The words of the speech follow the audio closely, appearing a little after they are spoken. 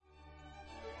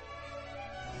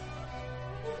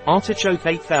Artichoke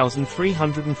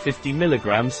 8,350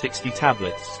 mg 60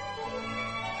 tablets.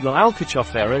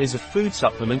 Artichoke is a food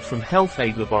supplement from Health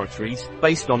Aid Laboratories,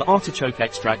 based on artichoke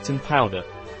extract and powder.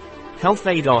 Health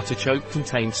Aid Artichoke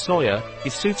contains soya,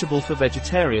 is suitable for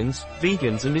vegetarians,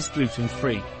 vegans and is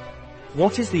gluten-free.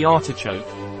 What is the artichoke?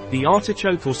 The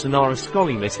artichoke or Sonara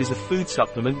scolymus is a food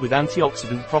supplement with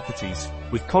antioxidant properties.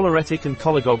 With choleretic and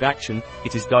cholagogue action,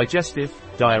 it is digestive,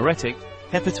 diuretic,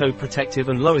 hepatoprotective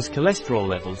and lowers cholesterol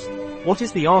levels. What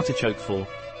is the artichoke for?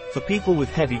 For people with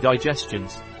heavy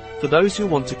digestions. For those who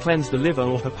want to cleanse the liver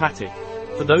or hepatic.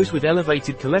 For those with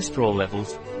elevated cholesterol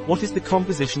levels. What is the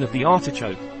composition of the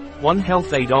artichoke? One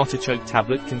Health Aid Artichoke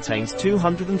tablet contains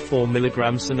 204 mg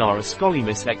Sonara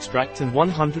scolymus extract and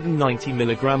 190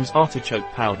 mg artichoke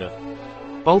powder.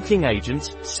 Bulking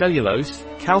agents, cellulose,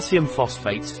 calcium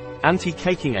phosphates,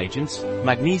 anti-caking agents,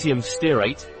 magnesium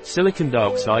stearate, silicon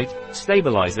dioxide,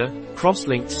 stabilizer,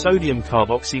 cross-linked sodium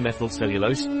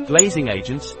carboxymethylcellulose, glazing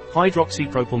agents,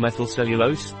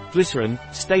 hydroxypropylmethylcellulose, glycerin,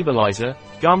 stabilizer,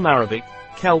 gum arabic,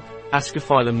 kelp,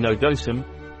 Ascophyllum nodosum,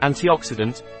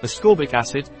 antioxidant, ascorbic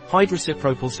acid,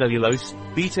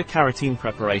 hydroxypropylcellulose, beta-carotene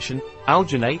preparation,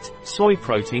 alginate, soy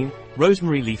protein,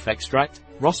 rosemary leaf extract,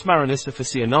 Rosmarinus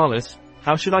officinalis.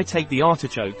 How should I take the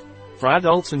artichoke? For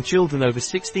adults and children over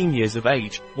 16 years of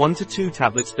age, 1 to 2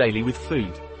 tablets daily with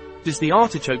food. Does the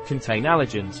artichoke contain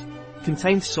allergens?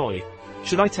 Contains soy.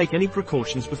 Should I take any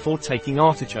precautions before taking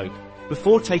artichoke?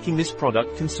 Before taking this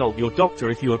product, consult your doctor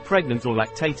if you are pregnant or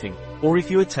lactating, or if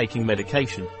you are taking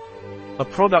medication. A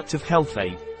product of Health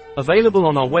Aid. Available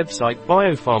on our website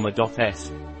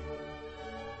biopharma.s.